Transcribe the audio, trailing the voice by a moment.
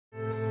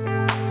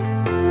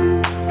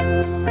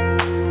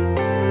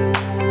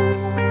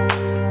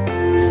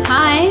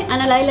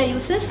أنا Laila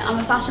Youssef. I'm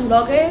a fashion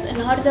blogger.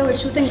 النهاردة we're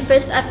shooting the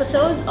first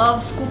episode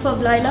of Scoop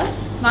of Laila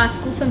مع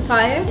Scoop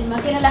Empire.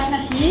 المكان اللي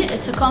احنا فيه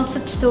it's a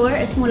concept store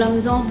اسمه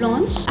Maison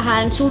Blanche.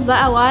 هنشوف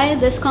بقى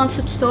why this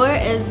concept store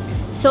is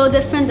so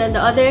different than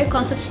the other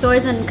concept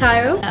stores in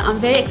Cairo. I'm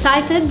very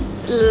excited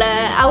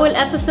لأول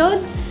episode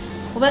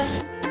وبس.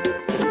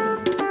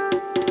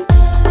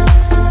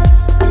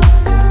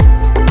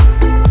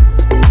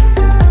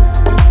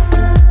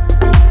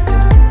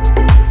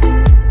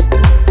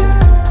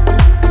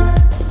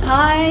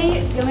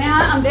 هاي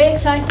جماعة I'm very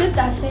excited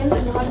عشان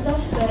النهاردة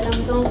في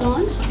Maison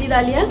Blanche دي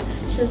داليا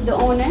she's the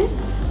owner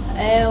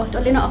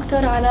وهتقول لنا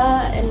أكتر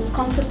على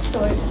الكونسبت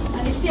ستور.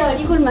 أنا نفسي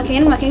أوريكم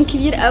المكان، مكان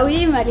كبير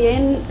قوي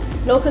مليان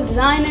local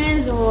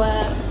designers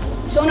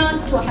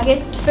وشنط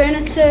وحاجات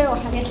furniture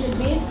وحاجات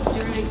للبيت.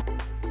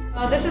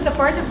 This is the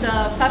part of the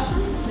fashion.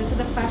 This is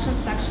the fashion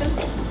section.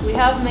 We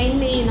have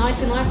mainly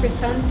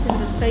 99% in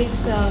the space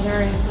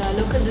there is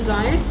local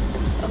designers.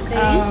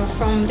 Okay.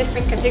 From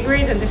different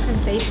categories and different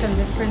tastes and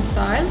different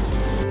styles.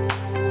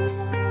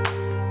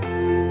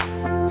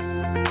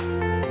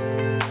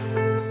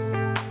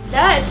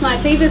 ده it's my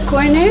favorite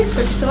corner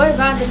في الستور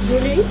بعد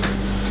الجولري.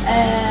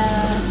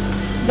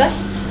 بس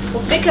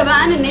والفكرة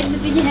بقى ان الناس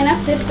بتيجي هنا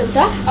بترسم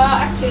صح؟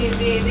 Actually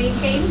they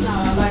came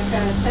like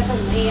 7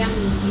 AM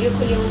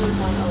كل يوم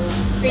مثلا او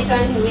 3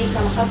 times a week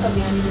على حسب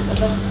يعني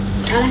بالضبط.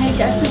 انا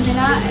هاجي ارسم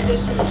هنا.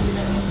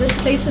 This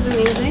place is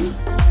amazing.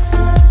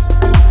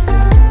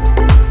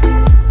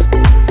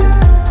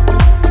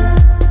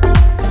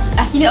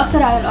 احكي لي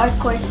اكتر على الارت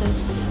كورسز.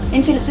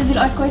 انت اللي بتدي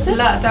الارت كورسز؟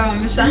 لا طبعا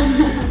مش انا.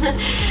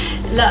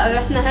 لا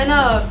احنا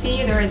هنا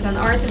في there is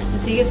an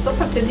artist بتيجي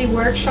الصبح بتدي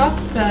workshop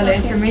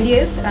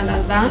لintermediate and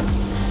advanced.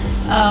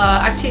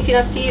 Actually في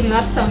ناس تيجي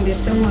مرسم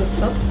بيرسموا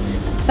الصبح.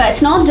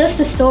 It's not just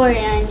a store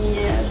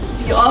يعني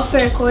you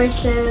offer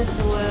courses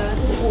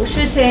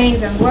shootings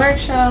and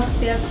workshops,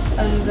 yes,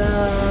 and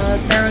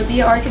there will be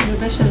art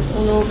exhibitions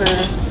all over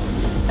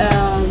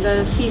the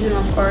season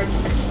of art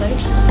actually.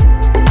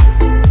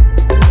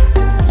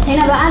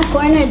 هنا بقى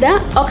الكورنر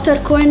ده اكتر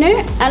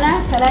كورنر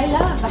انا كلايلا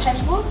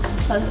بحبه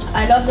because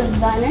I love the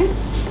designer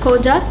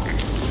كوجاك.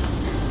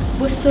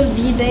 بصوا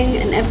البيدنج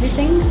and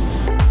everything.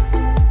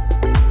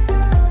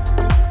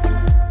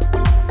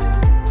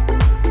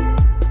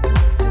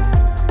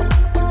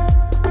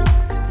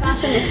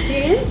 Fashion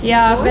experience?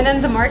 Yeah, I've been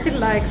in the market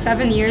like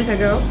 7 years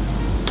ago.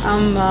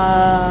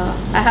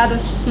 I had a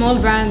small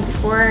brand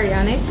before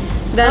يعني.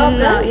 Then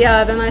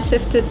then I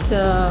shifted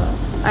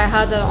I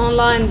had an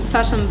online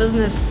fashion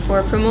business for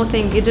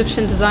promoting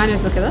Egyptian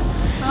designers وكده.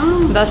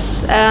 بس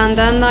and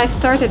then I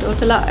started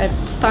قلت لا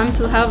it's time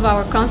to have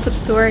our concept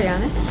store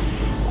يعني.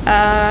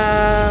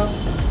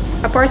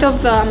 A part of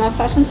I'm a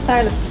fashion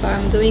stylist so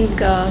I'm doing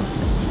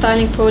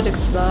styling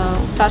projects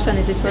fashion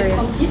editorial.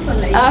 compete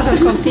ولا ايه؟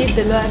 بنcompete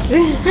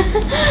دلوقتي.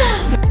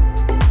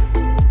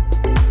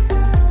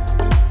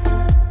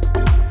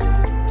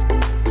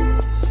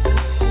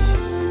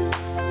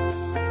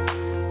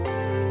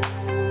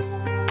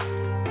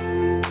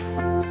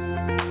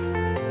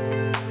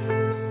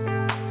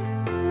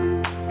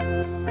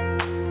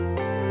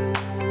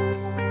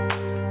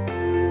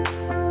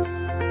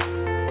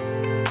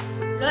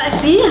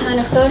 دلوقتي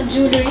هنختار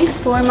jewelry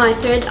for my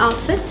third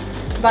outfit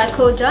by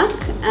Kojak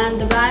and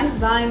the bag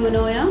by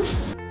Monoya.